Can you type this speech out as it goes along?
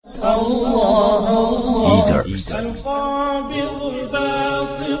القابض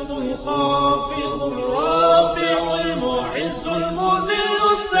الباسط الخافض الرافع المعز المذل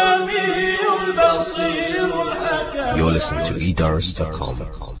السميع البصير الحكم. You're listening to eDars.com.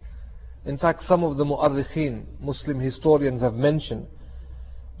 In fact, some of the mu'arrikhin, Muslim historians, have mentioned,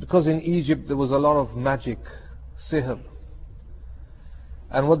 because in Egypt there was a lot of magic, sihr.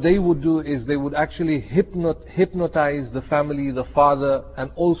 And what they would do is they would actually hypnotize the family, the father, and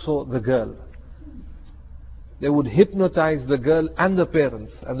also the girl. They would hypnotize the girl and the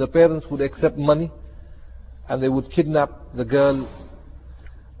parents would accept money, and they would kidnap the girl,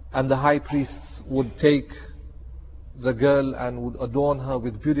 and the high priests would take the girl and would adorn her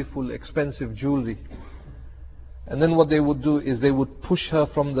with beautiful, expensive jewelry. And then what they would do is they would push her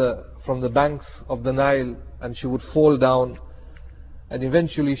from the banks of the Nile, and she would fall down, and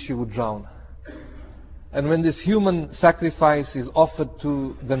eventually she would drown. And when this human sacrifice is offered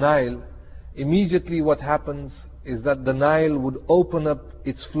to the Nile, immediately what happens is that the Nile would open up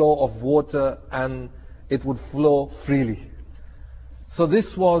its flow of water and it would flow freely. So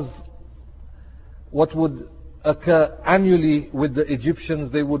this was what would occur annually with the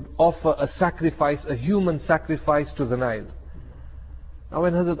Egyptians. They would offer a sacrifice, a human sacrifice to the Nile. Now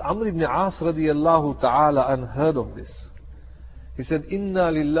when Hazrat Amr ibn As radiyallahu ta'ala an heard of this, he said,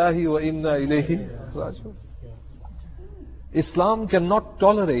 Inna lillahi wa inna ilayhi raji'un. Islam cannot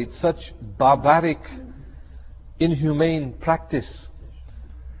tolerate such barbaric, inhumane practice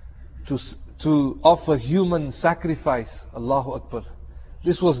to offer human sacrifice. Allahu Akbar.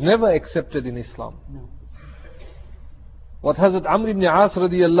 This was never accepted in Islam. No. What Hazrat Amr ibn As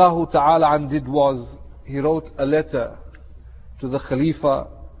radiyallahu ta'ala an did was, he wrote a letter to the Khalifa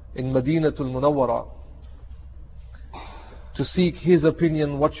in Madinatul Munawwara to seek his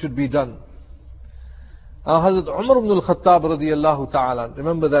opinion what should be done. Now Hazrat Umar ibn al-Khattab radiyallahu ta'ala,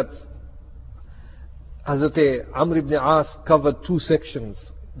 remember that Hazrat Amr ibn As covered two sections.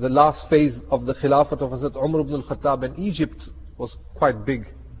 The last phase of the Khilafat of Hazrat Umar ibn al-Khattab, and Egypt was quite big.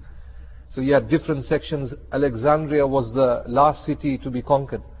 So you had different sections. Alexandria was the last city to be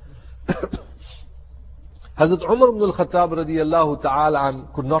conquered. Hazrat Umar ibn al-Khattab radiyallahu ta'ala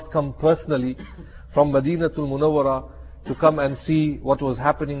could not come personally from Madinatul Munawwara to come and see what was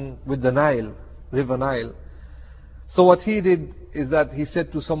happening with the Nile, River Nile. So what he did is that he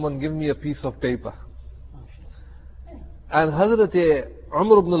said to someone, give me a piece of paper. And Hazrat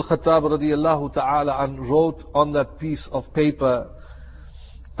Umar ibn al-Khattab radiyallahu ta'ala wrote on that piece of paper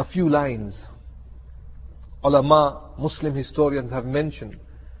a few lines. Ulama, Muslim historians have mentioned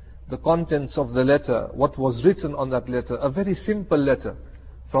the contents of the letter, what was written on that letter, a very simple letter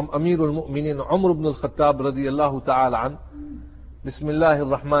from Amirul Mu'minin Umar ibn al-Khattab radiyallahu ta'ala an. Bismillahir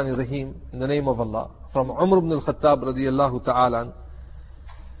Rahmanir Rahim, in the name of Allah. From Umar ibn al-Khattab radiyallahu ta'ala an.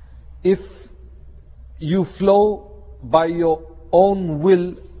 If you flow by your own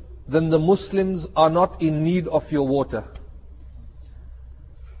will, then the Muslims are not in need of your water.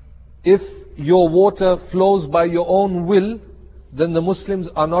 If your water flows by your own will, then the Muslims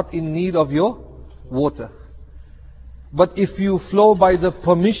are not in need of your water. But if you flow by the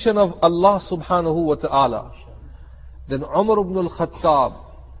permission of Allah subhanahu wa ta'ala, then Umar ibn al-Khattab,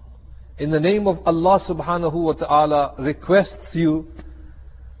 in the name of Allah subhanahu wa ta'ala, requests you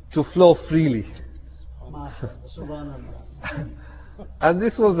to flow freely. And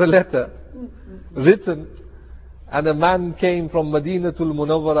this was the letter written, and a man came from Madinatul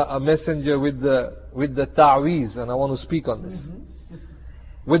Munawwara, a messenger with the ta'weez, and I want to speak on this.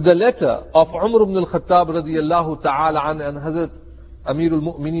 With the letter of Umar ibn al-Khattab radiyallahu ta'ala an, and Hazrat Amirul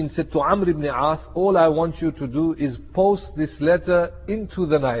Mu'minin said to Amr ibn As, all I want you to do is post this letter into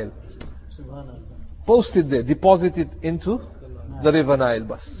the Nile. Post it there, deposit it into the River Nile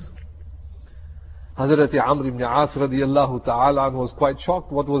bus. Hazrat Amr ibn As radiyallahu ta'ala an was quite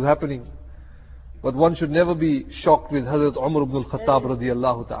shocked what was happening. But one should never be shocked with Hazrat Umar ibn al-Khattab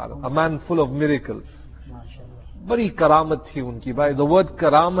radiyallahu ta'ala, a man full of miracles. Bari karamat thi unki bhai. The word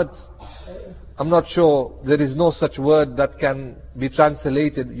karamat, I'm not sure, there is no such word that can be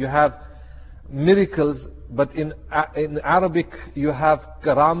translated. You have miracles, but in Arabic you have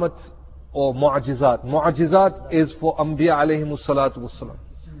karamat or mu'ajizat. Mu'ajizat is for Anbiya alayhimus salatu wassalam.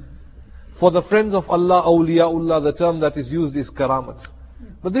 For the friends of Allah, awliyaullah, the term that is used is karamat.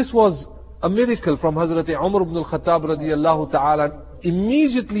 But this was a miracle from Hazrat Umar ibn al-Khattab radiyallahu ta'ala.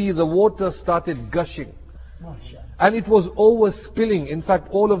 Immediately the water started gushing. And it was overspilling. In fact,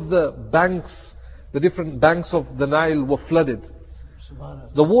 all of the banks, the different banks of the Nile were flooded.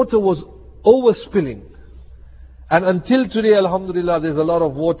 The water was overspilling. And until today, alhamdulillah, there's a lot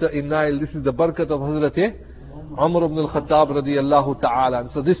of water in Nile. This is the barakat of Hazrat Umar ibn al-Khattab radiyallahu ta'ala.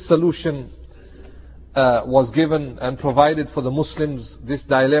 So this solution was given and provided for the Muslims. This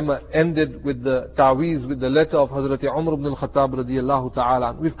dilemma ended with the ta'weez, with the letter of Hazrat Umar ibn al-Khattab radiyallahu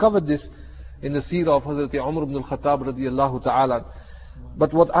ta'ala. We've covered this in the seerah of Hazrat Umar ibn al-Khattab radiyallahu ta'ala.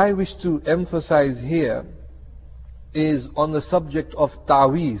 But what I wish to emphasize here is on the subject of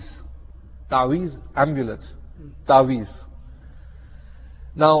ta'weez. Ta'weez, amulet. Ta'weez.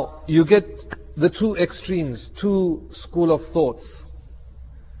 Now, you get the two extremes, two school of thoughts.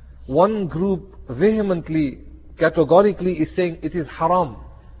 One group vehemently, categorically is saying it is haram.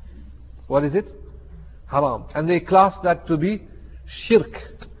 What is it? Haram. And they class that to be shirk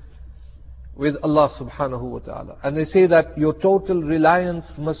with Allah subhanahu wa ta'ala. And they say that your total reliance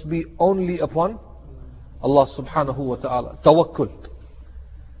must be only upon Allah subhanahu wa ta'ala. Tawakkul.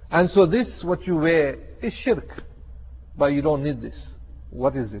 And so this, what you wear, is shirk. But you don't need this.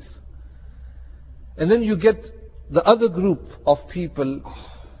 What is this? And then you get the other group of people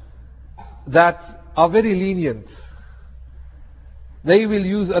that are very lenient. They will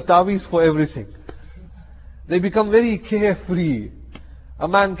use a ta'weez for everything. They become very carefree. A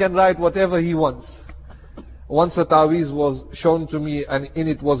man can write whatever he wants. Once a ta'weez was shown to me and in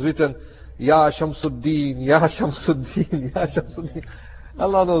it was written, Ya Shamsuddin, Ya Shamsuddin, Ya Shamsuddin.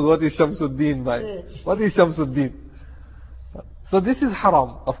 Allah knows what is Shamsuddin by. What is Shamsuddin? So this is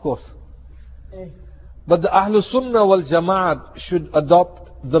haram, of course. But the Ahlul Sunnah wal Jama'at should adopt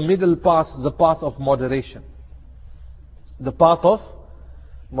the middle path, the path of moderation. The path of,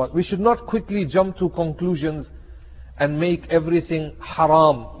 we should not quickly jump to conclusions and make everything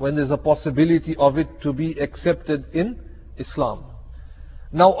haram when there's a possibility of it to be accepted in Islam.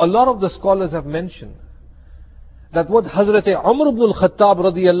 Now a lot of the scholars have mentioned that what Hazrat Umar ibn al-Khattab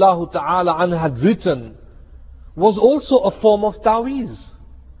radiyallahu ta'ala anhu had written was also a form of ta'weez.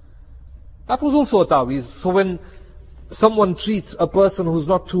 That was also a ta'weez. So when someone treats a person who's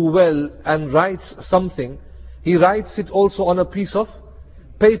not too well and writes something, he writes it also on a piece of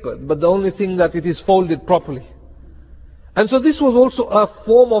paper, but the only thing that it is folded properly. And so this was also a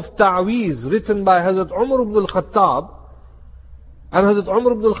form of ta'weez written by Hazrat Umar ibn al-Khattab. And Hazrat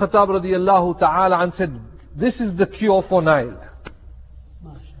Umar ibn al-Khattab radiyallahu ta'ala and said, this is the cure for Nile.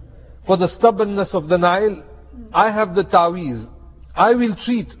 For the stubbornness of the Nile, I have the ta'weez. I will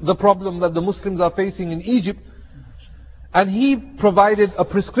treat the problem that the Muslims are facing in Egypt. And he provided a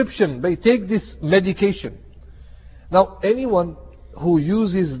prescription. They take this medication. Now anyone who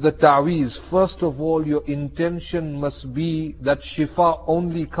uses the ta'weez, first of all your intention must be that shifa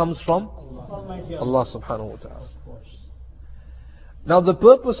only comes from Allah subhanahu wa ta'ala. Now the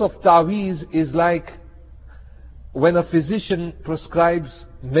purpose of ta'weez is like when a physician prescribes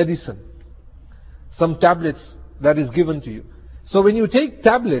medicine, some tablets that is given to you. So when you take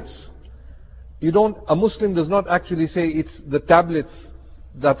tablets, a Muslim does not actually say it's the tablets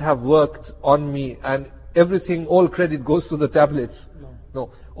that have worked on me and everything, all credit goes to the tablets.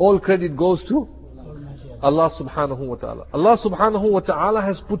 No. All credit goes to Allah subhanahu wa ta'ala. Allah subhanahu wa ta'ala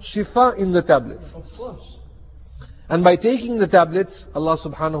has put shifa in the tablets. And by taking the tablets, Allah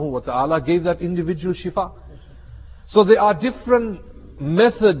subhanahu wa ta'ala gave that individual shifa. So there are different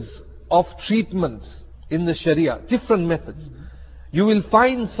methods of treatment in the Sharia, different methods. You will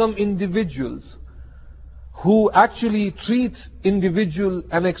find some individuals who actually treat individual,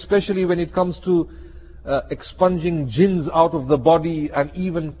 and especially when it comes to expunging jinns out of the body and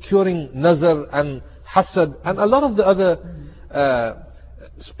even curing nazar and hasad and a lot of the other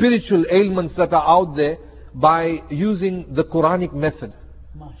spiritual ailments that are out there by using the Quranic method.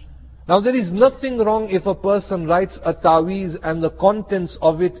 Now there is nothing wrong if a person writes a ta'weez and the contents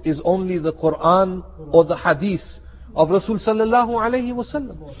of it is only the Quran or the hadith of Rasul sallallahu alayhi wa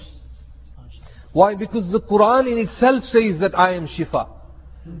sallam. Why? Because the Quran in itself says that I am shifa.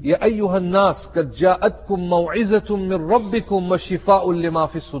 Ya ayyuhan nas qad ja'atkum maw'izatun min rabbikum wa shifa'un lima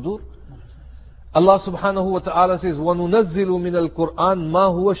fi sudur. Allah subhanahu wa ta'ala says wa nunazzilu min al-Quran ma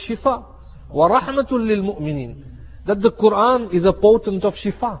huwa shifa wa rahmatun lil mu'minin. That the Quran is a potent of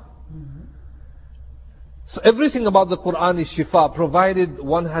shifa. So everything about the Quran is shifa, provided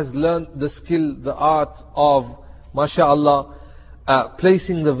one has learned the skill, the art of, mashallah,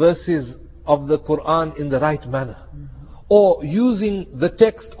 placing the verses of the Quran in the right manner. Or using the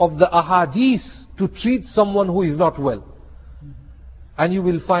text of the ahadith to treat someone who is not well. And you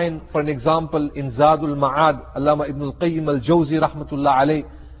will find, for an example, in Zadul Ma'ad, Allama Ibn al-Qayyim al-Jawzi rahmatullah alayh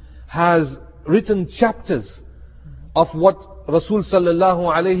has written chapters of what Rasul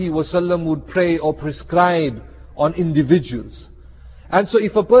sallallahu alayhi wasallam would pray or prescribe on individuals. And so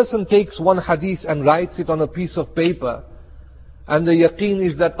if a person takes one hadith and writes it on a piece of paper, and the yaqeen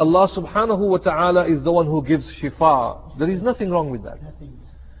is that Allah subhanahu wa ta'ala is the one who gives shifa. There is nothing wrong with that.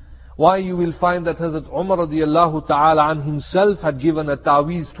 Why you will find that Hazrat Umar radiallahu ta'ala an himself had given a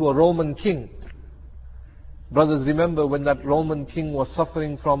ta'weez to a Roman king. Brothers, remember when that Roman king was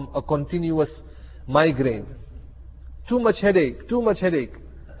suffering from a continuous migraine. Too much headache, too much headache.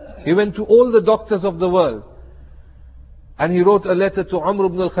 He went to all the doctors of the world. And he wrote a letter to Umar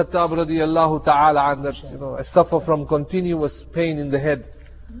ibn al-Khattab radiallahu ta'ala and that, I suffer from continuous pain in the head.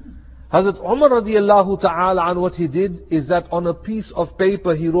 Hazrat Umar radiallahu ta'ala and what he did is that on a piece of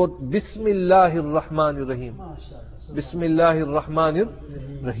paper he wrote Bismillahir Rahmanir Rahim. Bismillahir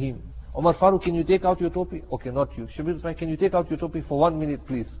Rahmanir Rahim. Umar Farooq, can you take out your topi? Okay, not you. Shabir Bhai, can you take out your topi for 1 minute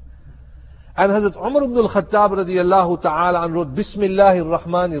please? And Hazrat Umar ibn al-Khattab radiallahu ta'ala and wrote Bismillahir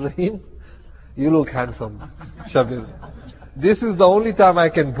Rahmanir Rahim. You look handsome, Shabir. This is the only time I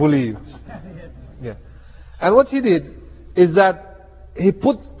can bully you. Yeah. And what he did is that he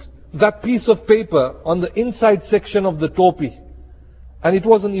put that piece of paper on the inside section of the topi. And it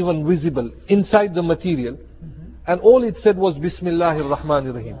wasn't even visible inside the material. And all it said was Bismillahir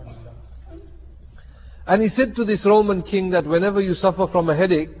Rahmanir Rahim. And he said to this Roman king that whenever you suffer from a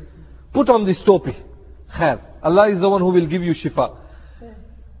headache, put on this topi. Khair. Allah is the one who will give you shifa.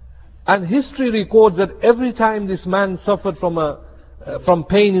 And history records that every time this man suffered from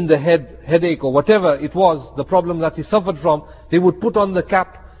pain in the head, headache or whatever it was, the problem that he suffered from, he would put on the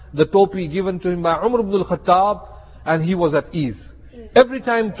cap, the topi given to him by Umar ibn al-Khattab, and he was at ease. Every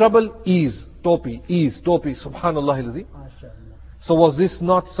time trouble, ease, topi, subhanallah al-Azim. So was this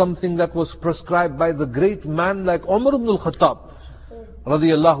not something that was prescribed by the great man like Umar ibn al-Khattab,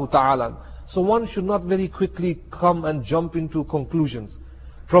 radiyallahu ta'ala? So one should not very quickly come and jump into conclusions,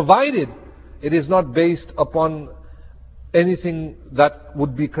 provided it is not based upon anything that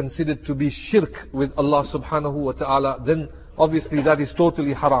would be considered to be shirk with Allah subhanahu wa ta'ala, then obviously that is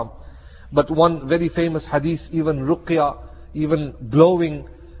totally haram. But one very famous hadith, even ruqya, even blowing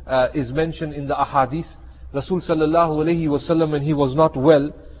is mentioned in the ahadith. Rasul sallallahu alayhi wasallam, when he was not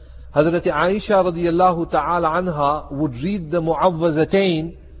well, Hazrat Aisha radiyallahu ta'ala anha would read the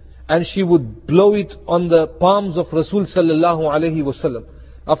mu'awwazatain and she would blow it on the palms of Rasul sallallahu alayhi wasallam.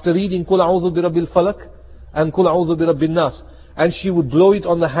 After reading Qul a'udhu bi rabbil falak and Qul a'udhu bi rabbin nas, and she would blow it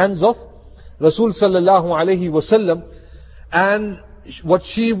on the hands of Rasul sallallahu alayhi wasallam. And what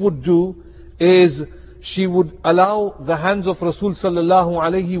she would do is she would allow the hands of Rasul sallallahu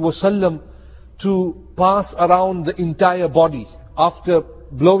alayhi wasallam to pass around the entire body after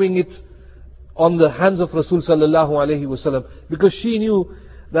blowing it on the hands of Rasul sallallahu alayhi wasallam, because she knew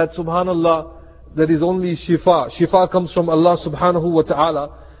that subhanallah there is only shifa. Shifa comes from Allah subhanahu wa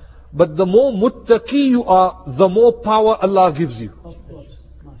ta'ala. But the more muttaqi you are, the more power Allah gives you.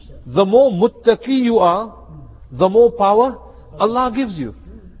 The more muttaqi you are, the more power Allah gives you.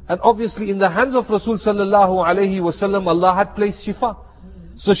 And obviously in the hands of Rasul sallallahu alayhi wasallam, Allah had placed shifa.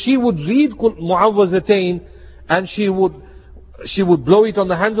 So she would read mu'awwazatain and she would blow it on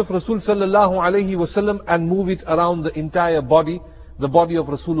the hands of Rasul sallallahu alayhi wasallam and move it around the entire body, the body of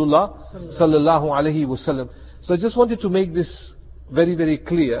Rasulullah sallallahu alayhi wasallam. So I just wanted to make this very, very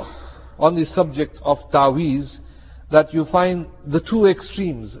clear on the subject of ta'weez, that you find the two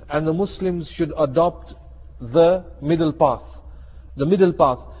extremes, and the Muslims should adopt the middle path. The middle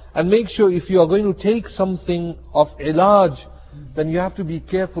path. And make sure if you are going to take something of ilaj, then you have to be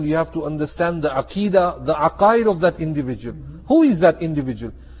careful, you have to understand the aqidah, the aqaid of that individual. Who is that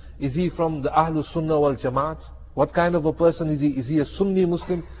individual? Is he from the Ahlus Sunnah wal Jamaat? What kind of a person is he? Is he a Sunni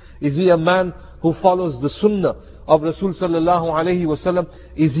Muslim? Is he a man who follows the Sunnah of Rasul sallallahu alayhi wasallam?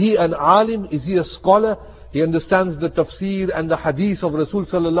 Is he an alim? Is he a scholar? He understands the tafsir and the hadith of Rasul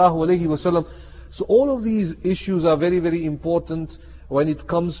sallallahu alayhi wasallam. So all of these issues are very, very important when it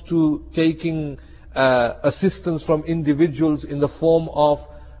comes to taking assistance from individuals in the form of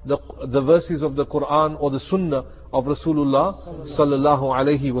the verses of the Quran or the Sunnah of Rasulullah sallallahu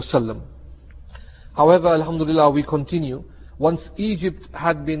alayhi wasallam. However, alhamdulillah, we continue. Once Egypt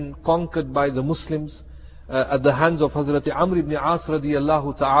had been conquered by the Muslims at the hands of Hazrat Amr ibn As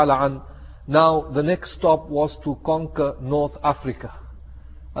radiyallahu ta'ala an, now the next stop was to conquer North Africa.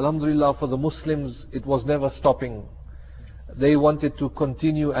 Alhamdulillah, for the Muslims it was never stopping. They wanted to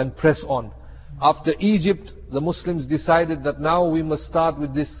continue and press on. After Egypt, the Muslims decided that now we must start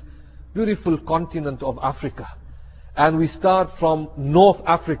with this beautiful continent of Africa. And we start from North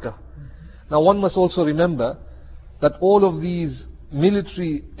Africa. Now one must also remember that all of these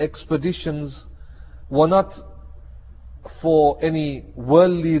military expeditions were not for any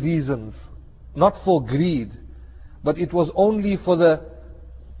worldly reasons, not for greed, but it was only for the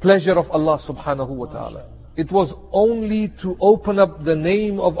pleasure of Allah subhanahu wa ta'ala. it was only to open up the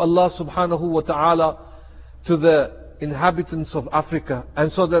name of Allah subhanahu wa ta'ala to the inhabitants of Africa,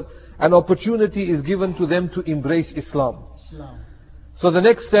 and so that an opportunity is given to them to embrace Islam. So the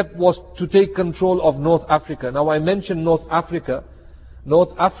next step was to take control of North Africa. Now I mentioned North Africa. North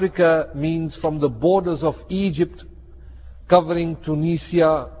Africa means from the borders of Egypt, covering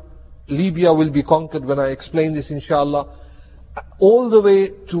Tunisia, Libya will be conquered when I explain this inshallah, all the way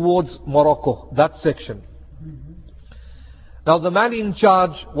towards Morocco, that section. Now the man in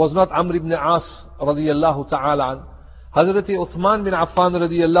charge was not Amr ibn As radiyallahu ta'ala an. Hazrat Uthman bin Affan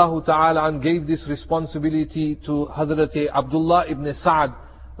radiyallahu ta'ala an gave this responsibility to Hazrat Abdullah ibn Sa'ad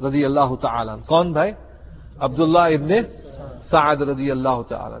radiyallahu ta'ala an. Kaun bhai? Abdullah ibn Sa'ad radiyallahu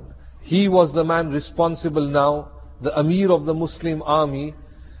ta'ala an. He was the man responsible now, the Amir of the Muslim army,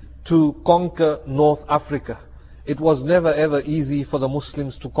 to conquer North Africa. It was never ever easy for the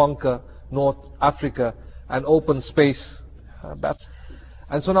Muslims to conquer North Africa and open space.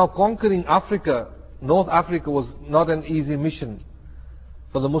 And so now conquering Africa, North Africa was not an easy mission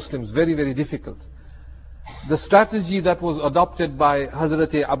for the Muslims, very, very difficult. The strategy that was adopted by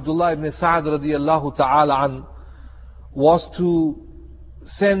Hazrat Abdullah ibn Sa'ad radiyallahu ta'ala an was to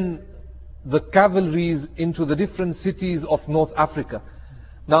send the cavalries into the different cities of North Africa.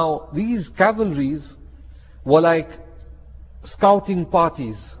 Now these cavalries were like scouting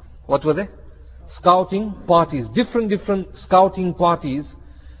parties. What were they? Scouting parties. Different scouting parties.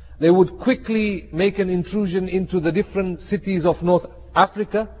 They would quickly make an intrusion into the different cities of North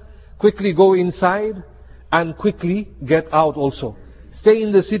Africa, quickly go inside, and quickly get out also. Stay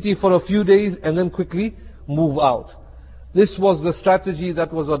in the city for a few days and then quickly move out. This was the strategy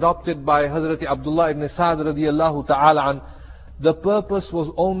that was adopted by Hazrat Abdullah ibn Sa'ad radiyallahu ta'ala an. The purpose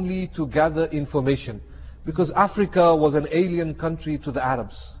was only to gather information, because Africa was an alien country to the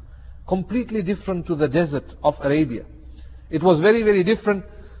Arabs, completely different to the desert of Arabia. It was very, very different.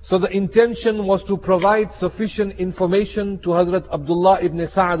 So the intention was to provide sufficient information to Hazrat Abdullah ibn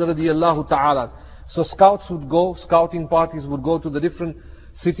Sa'ad radiyallahu ta'ala. So scouts would go, scouting parties would go to the different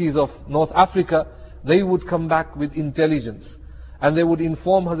cities of North Africa. They would come back with intelligence, and they would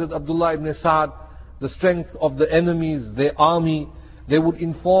inform Hazrat Abdullah ibn Sa'ad the strength of the enemies, their army. They would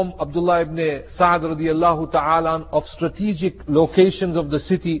inform Abdullah ibn Sa'ad radiyallahu ta'ala of strategic locations of the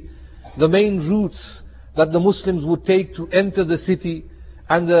city, the main routes that the Muslims would take to enter the city,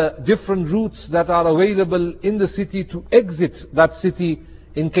 and the different routes that are available in the city to exit that city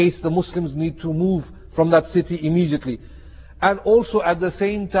in case the Muslims need to move from that city immediately. And also at the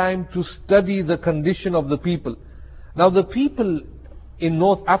same time to study the condition of the people. Now the people in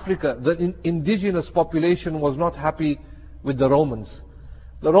North Africa, the indigenous population, was not happy with the Romans.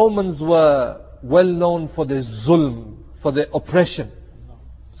 The Romans were well known for their zulm, for their oppression.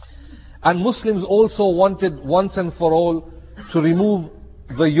 And Muslims also wanted once and for all to remove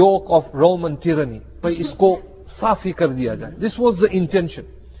the yoke of Roman tyranny. This was the intention.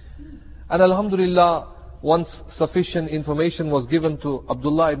 And Alhamdulillah, once sufficient information was given to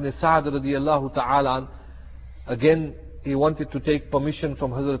Abdullah ibn Sa'ad radiyallahu ta'ala an, again he wanted to take permission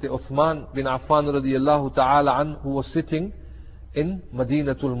from Hazrat Uthman bin Affan radiyallahu ta'ala an, who was sitting in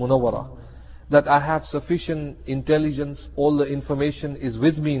Madinatul Munawwara, that I have sufficient intelligence, all the information is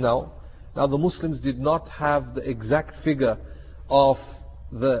with me now. Now the Muslims did not have the exact figure of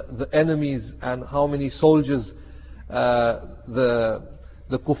the enemies and how many soldiers the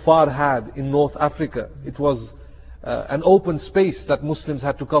kuffar had in North Africa. It was an open space that Muslims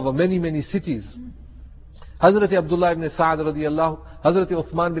had to cover, many cities. Hazrat Abdullah ibn Sa'ad radiyallahu, Hazrat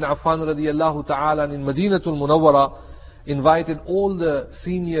Uthman bin Affan radiyallahu ta'ala in Madinatul Munawwara invited all the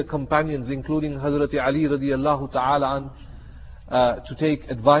senior companions, including Hazrat Ali radiyallahu ta'ala to take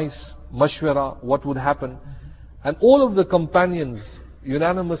advice, mashwara, what would happen. And all of the companions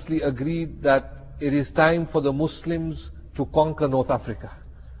unanimously agreed that it is time for the Muslims to conquer North Africa.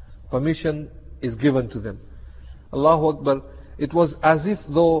 Permission is given to them. Allahu Akbar. It was as if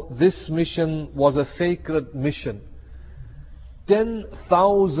though this mission was a sacred mission.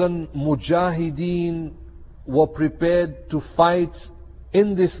 10,000 mujahideen were prepared to fight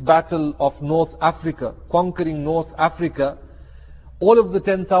in this battle of North Africa, conquering North Africa. All of the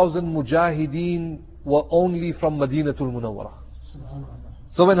 10,000 mujahideen were only from Madinatul Munawwara.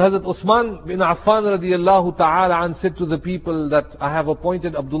 So when Hazrat Uthman bin Affan radiyallahu ta'ala an said to the people that I have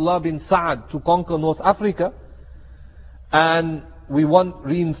appointed Abdullah bin Sa'ad to conquer North Africa, and we want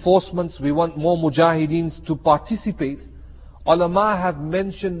reinforcements, we want more mujahideens to participate, ulama have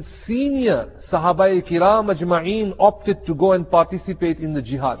mentioned senior Sahabai Kiram Ajma'een opted to go and participate in the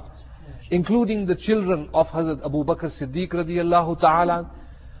jihad, including the children of Hazrat Abu Bakr Siddiq radiyallahu ta'ala,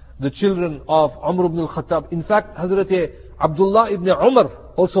 the children of Umar ibn al-Khattab. In fact, Hazrat Abdullah ibn Umar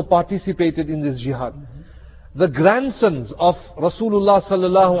also participated in this jihad. The grandsons of Rasulullah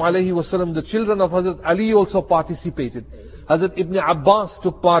sallallahu alaihi wasallam, the children of Hazrat Ali also participated. Hazrat Ibn Abbas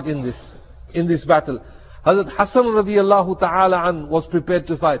took part in this battle. Hazrat Hassan radiallahu ta'ala an was prepared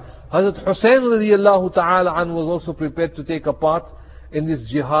to fight. Hazrat Hussein radiallahu ta'ala an was also prepared to take a part in this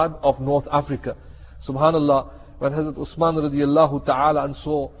jihad of North Africa. Subhanallah, when Hazrat Usman radiallahu ta'ala an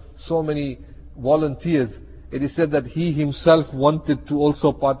saw so many volunteers, it is said that he himself wanted to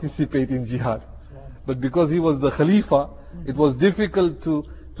also participate in jihad. But because he was the Khalifa, it was difficult to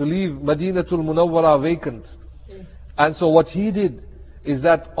leave Madinatul Munawwara vacant. And so what he did is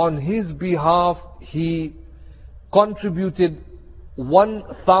that on his behalf, he contributed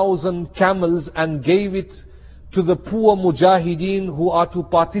 1,000 camels and gave it to the poor mujahideen who are to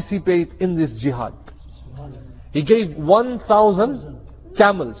participate in this jihad. He gave 1,000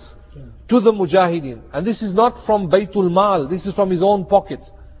 camels to the mujahideen. And this is not from Baytul Mal, this is from his own pocket.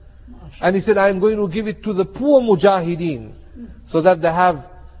 And he said, I am going to give it to the poor mujahideen so that they have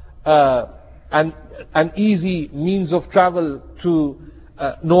an easy means of travel to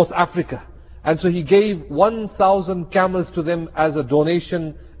North Africa. And so he gave 1,000 camels to them as a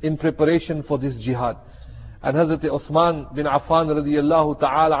donation in preparation for this jihad. And Hazrat Uthman bin Affan radiyallahu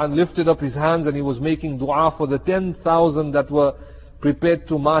ta'ala an lifted up his hands and he was making dua for the 10,000 that were prepared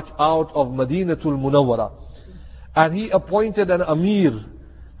to march out of Madinatul Munawwara. And he appointed an Amir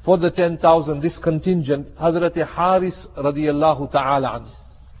for the 10,000, this contingent, Hazrat Haris radiyallahu ta'ala an.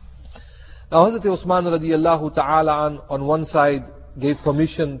 Now Hazrat Uthman radiyallahu ta'ala an, on one side, gave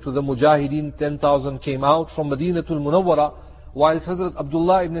permission to the Mujahideen, 10,000 came out from Madinatul Munawwara, whilst Hazrat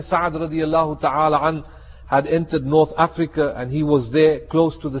Abdullah ibn Sa'ad radiyallahu ta'ala an had entered North Africa and he was there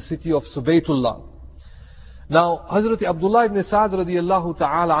close to the city of Subaytullah. Now Hazrat Abdullah ibn Sa'ad radiyallahu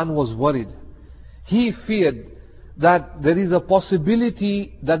ta'ala an was worried. He feared that there is a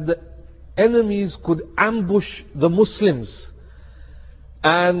possibility that the enemies could ambush the Muslims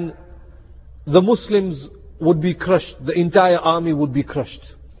and the Muslims would be crushed, the entire army would be crushed.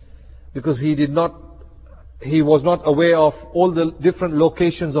 Because he was not aware of all the different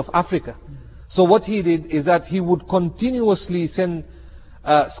locations of Africa. So what he did is that he would continuously send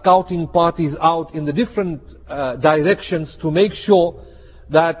scouting parties out in the different directions to make sure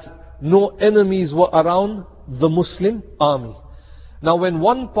that no enemies were around the Muslim army. Now when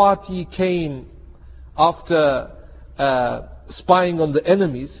one party came after spying on the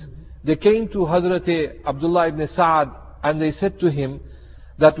enemies, they came to Hazrat Abdullah ibn Sa'ad and they said to him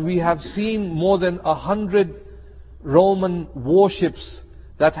that we have seen more than 100 Roman warships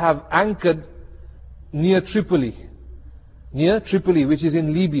that have anchored near Tripoli, which is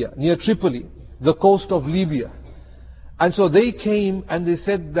in Libya, near Tripoli, the coast of Libya. And so they came and they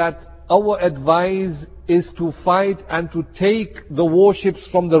said that our advice is to fight and to take the warships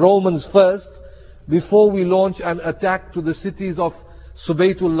from the Romans first before we launch an attack to the cities of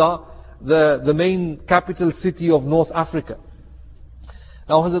Subaytullah, the main capital city of North Africa.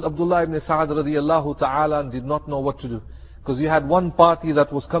 Now Hazrat Abdullah ibn Sa'ad radiyallahu ta'ala did not know what to do. Because you had one party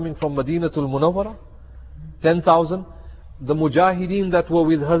that was coming from Madinatul Munawwara, 10,000. The Mujahideen that were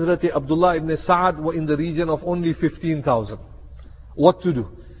with Hazrat Abdullah ibn Sa'ad were in the region of only 15,000. What to do?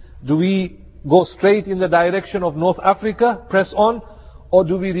 Do we go straight in the direction of North Africa, press on, or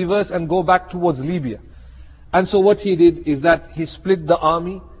do we reverse and go back towards Libya? And so what he did is that he split the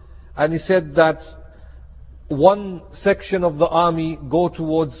army and he said that one section of the army go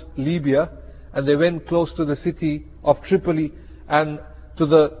towards Libya and they went close to the city of Tripoli and to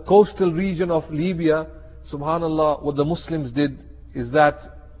the coastal region of Libya. Subhanallah, what the Muslims did is that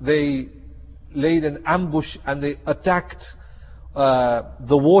they laid an ambush and they attacked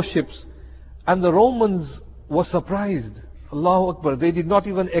the warships, and the Romans were surprised. Allahu Akbar, they did not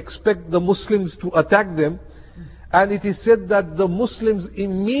even expect the Muslims to attack them. And it is said that the Muslims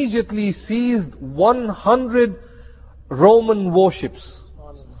immediately seized 100 Roman warships.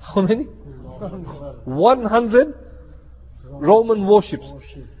 How many? 100 Roman warships.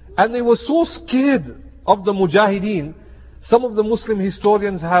 And they were so scared of the Mujahideen. Some of the Muslim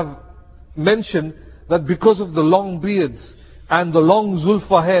historians have mentioned that because of the long beards and the long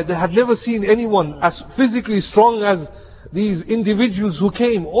zulfa hair, they had never seen anyone as physically strong as these individuals who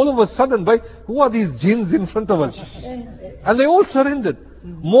came. All of a sudden, who are these jinns in front of us? And they all surrendered.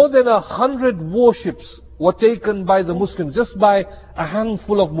 More than 100 warships were taken by the Muslims, just by a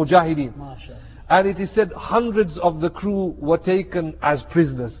handful of Mujahideen. And it is said hundreds of the crew were taken as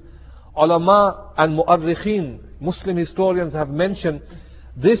prisoners. Ulama and Mu'arrikhin, Muslim historians have mentioned,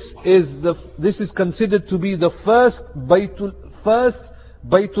 this is considered to be the first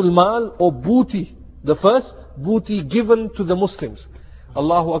Baytul Mal or booty. The first booty given to the Muslims.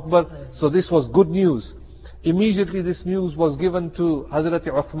 Allahu Akbar. So this was good news. Immediately this news was given to Hazrat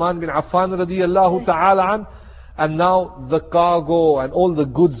Uthman bin Affan radiyallahu ta'ala an. And now the cargo and all the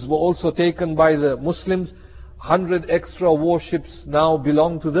goods were also taken by the Muslims. 100 extra warships now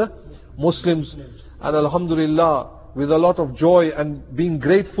belong to the Muslims. And Alhamdulillah, with a lot of joy and being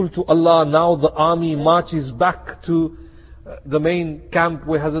grateful to Allah, now the army marches back to the main camp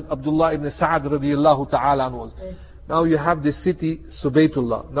where Hazrat Abdullah ibn Sa'ad radiyallahu ta'ala was. Now you have this city,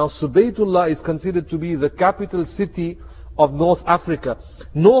 Subaytullah. Now Subaytullah is considered to be the capital city of North Africa.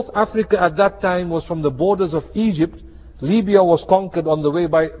 North Africa at that time was from the borders of Egypt. Libya was conquered on the way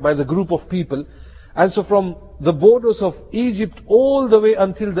by the group of people. And so from the borders of Egypt all the way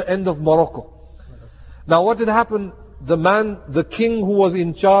until the end of Morocco. Now what had happened, the king who was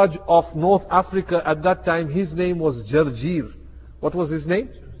in charge of North Africa at that time, his name was Jarjir. What was his name?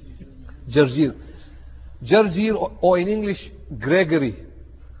 Jarjir. Jarjir, or in English, Gregory.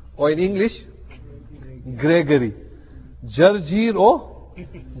 Or in English, Gregory. Jarjir or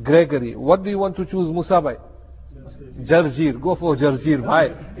Gregory. What do you want to choose, Musabai? Jarjir. Go for Jarjir.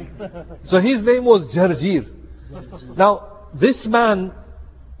 Why? So his name was Jarjir. Now, this man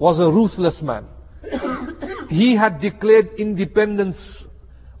was a ruthless man. He had declared independence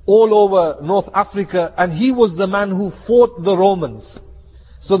all over North Africa, and he was the man who fought the Romans.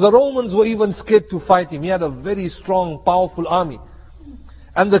 So the Romans were even scared to fight him. He had a very strong, powerful army.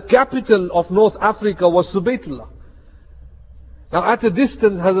 And the capital of North Africa was Subaytullah. Now at a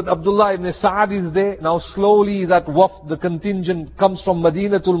distance, Hazrat Abdullah ibn Sa'ad is there. Now slowly that waft, the contingent, comes from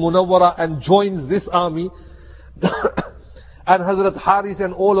Madinatul Munawwara and joins this army. And Hazrat Haris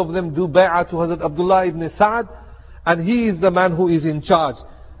and all of them do bay'ah to Hazrat Abdullah ibn Sa'ad. And he is the man who is in charge.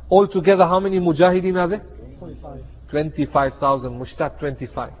 Altogether, how many mujahideen are there? 25,000. Mushtaq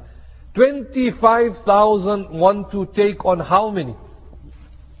 25. 25,000 want to take on how many?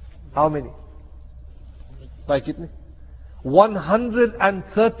 How many? By kitne?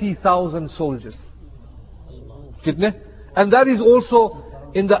 130,000 soldiers. Kitne? And that is also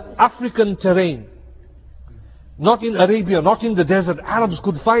in the African terrain. Not in Arabia, not in the desert. Arabs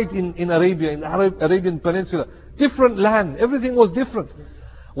could fight in Arabia, in the Arabian Peninsula. Different land, everything was different.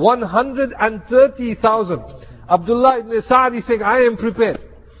 130,000. Abdullah ibn Sa'ad is saying, I am prepared.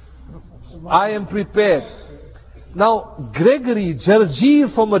 I am prepared. Now, Gregory, Jarjir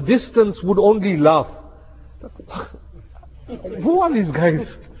from a distance would only laugh. Who are these guys?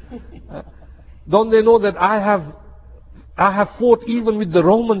 Don't they know that I have fought even with the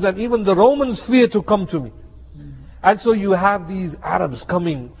Romans, and even the Romans fear to come to me. And so you have these Arabs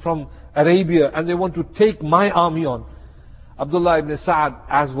coming from Arabia and they want to take my army on. Abdullah ibn Sa'ad,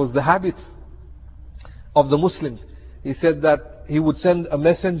 as was the habit of the Muslims, he said that he would send a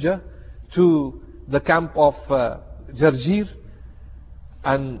messenger to the camp of Jarjir,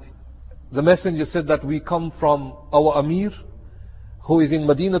 and the messenger said that we come from our Amir who is in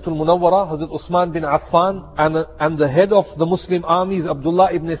Madinatul Munawwara, Hazrat Uthman bin Affan, and the head of the Muslim army is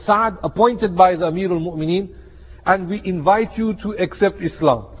Abdullah ibn Sa'ad, appointed by the Amirul Mu'mineen, and we invite you to accept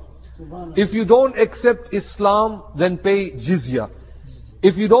Islam. If you don't accept Islam, then pay jizya.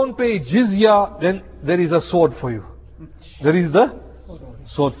 If you don't pay jizya, then there is a sword for you. There is the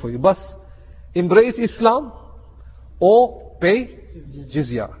sword for you. Bas, embrace Islam or pay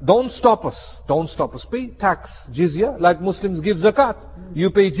jizya. Don't stop us. Don't stop us. Pay tax, jizya, like Muslims give zakat. You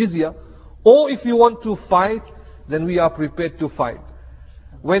pay jizya. Or if you want to fight, then we are prepared to fight.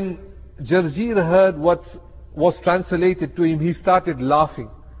 When Jarjir heard what was translated to him, he started laughing.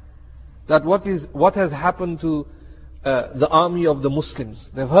 That what has happened to the army of the Muslims.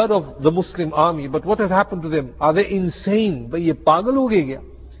 They've heard of the Muslim army, but what has happened to them? Are they insane? Bhai ye pagal ho gaye kya?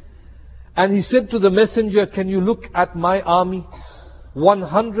 And he said to the messenger, can you look at my army?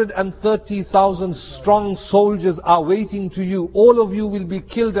 130,000 strong soldiers are waiting to you. All of you will be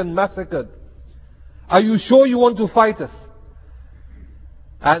killed and massacred. Are you sure you want to fight us?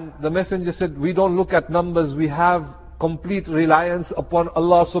 And the messenger said, we don't look at numbers, we have complete reliance upon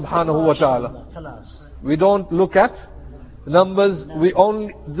Allah subhanahu wa ta'ala. We don't look at numbers, we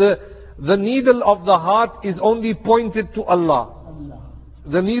only, the needle of the heart is only pointed to Allah.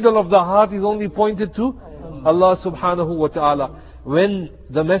 The needle of the heart is only pointed to Allah subhanahu wa ta'ala. When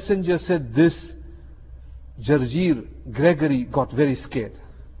the messenger said this, Jarjir, Gregory got very scared.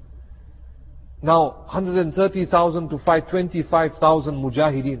 Now, 130,000 to fight 25,000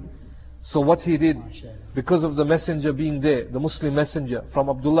 mujahideen. So what he did, because of the messenger being there, the Muslim messenger from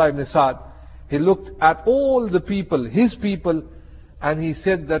Abdullah ibn Sa'ad, he looked at all the people, his people, and he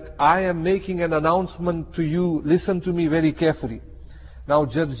said that I am making an announcement to you, listen to me very carefully. Now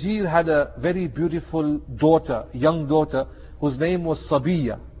Jarjir had a very beautiful daughter, young daughter, whose name was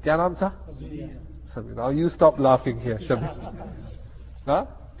Sabiya. Kya naam tha? Sabiya. Now you stop laughing here, Shabir. Huh?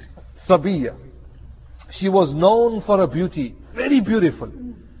 Sabiya. She was known for her beauty, very beautiful.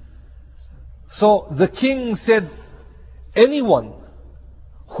 So the king said, anyone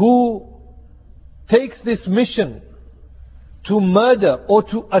who takes this mission to murder or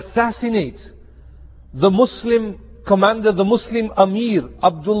to assassinate the Muslim commander, the Muslim Amir,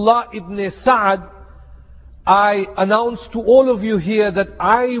 Abdullah ibn Sa'ad, I announce to all of you here that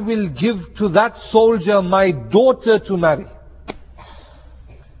I will give to that soldier my daughter to marry.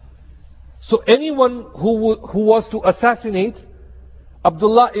 So anyone who was to assassinate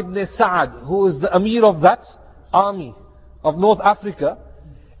Abdullah ibn Sa'ad, who is the Amir of that army of North Africa,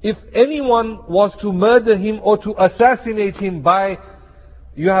 if anyone was to murder him or to assassinate him by,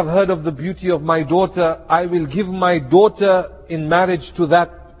 you have heard of the beauty of my daughter, I will give my daughter in marriage to that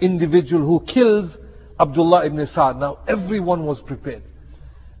individual who kills Abdullah ibn Sa'ad. Now everyone was prepared.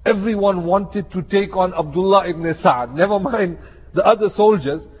 Everyone wanted to take on Abdullah ibn Sa'ad, never mind the other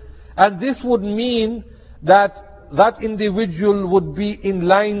soldiers. And this would mean that that individual would be in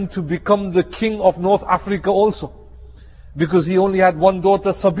line to become the king of North Africa also. Because he only had one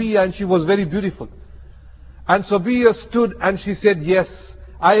daughter, Sabiya, and she was very beautiful. And Sabiya stood and she said, yes,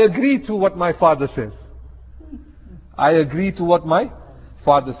 I agree to what my father says. I agree to what my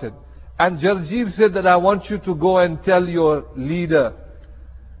father said. And Jarjir said that I want you to go and tell your leader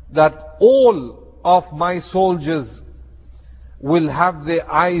that all of my soldiers will have their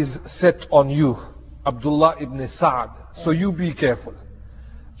eyes set on you, Abdullah ibn Sa'ad. So you be careful.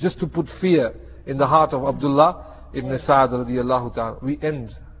 Just to put fear in the heart of Abdullah ibn Sa'ad radiyallahu ta'ala. We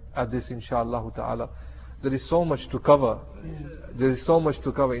end at this inshallah ta'ala. There is so much to cover. There is so much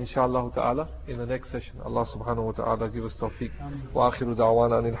to cover inshallah ta'ala in the next session. Allah subhanahu wa ta'ala give us tawfiq. Wa akhiru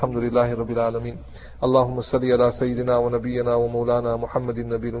da'wana alhamdulillahi rabbil alameen. Allahumma salli ala sayyidina wa nabiyyina wa maulana Muhammadin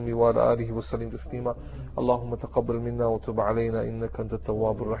nabiyil ummi wa ala alihi wa sallim taslima. Allahumma taqabbal minna wa tub alayna innaka antat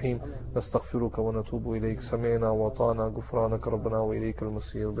tawwabur rahim. Nastaghfiruka wa natubu ilayk. Sami'na wa ata'na ghufranaka rabbana wa ilaykal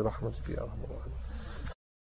masir bi rahmatika ya arhamar rahimin.